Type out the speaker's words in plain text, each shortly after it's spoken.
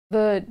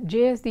The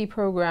JSD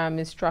program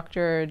is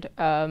structured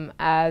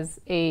as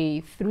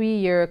a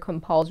 3-year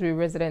compulsory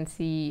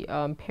residency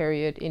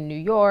period in New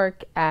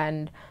York,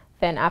 and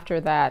then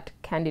after that,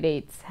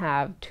 candidates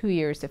have 2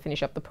 years to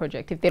finish up the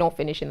project if they don't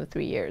finish in the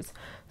 3 years.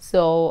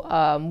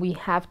 So we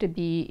have to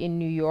be in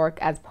New York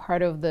as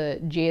part of the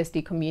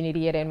JSD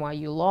community at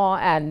NYU Law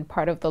and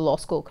part of the law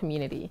school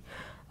community.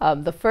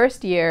 The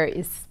first year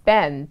is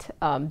spent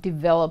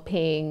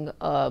developing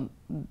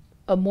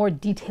a more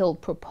detailed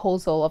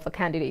proposal of a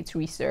candidate's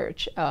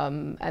research,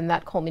 and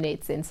that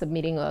culminates in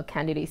submitting a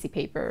candidacy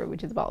paper,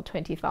 which is about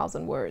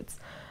 20,000 words.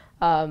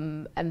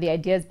 And the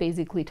idea is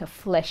basically to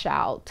flesh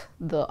out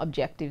the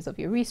objectives of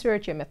your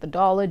research, your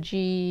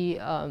methodology,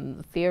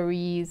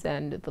 theories,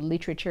 and the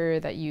literature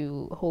that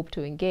you hope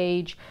to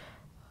engage.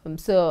 And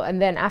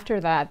then after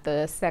that,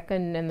 the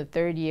second and the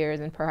third years,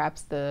 and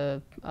perhaps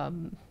the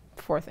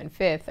fourth and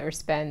fifth, are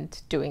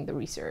spent doing the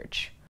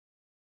research.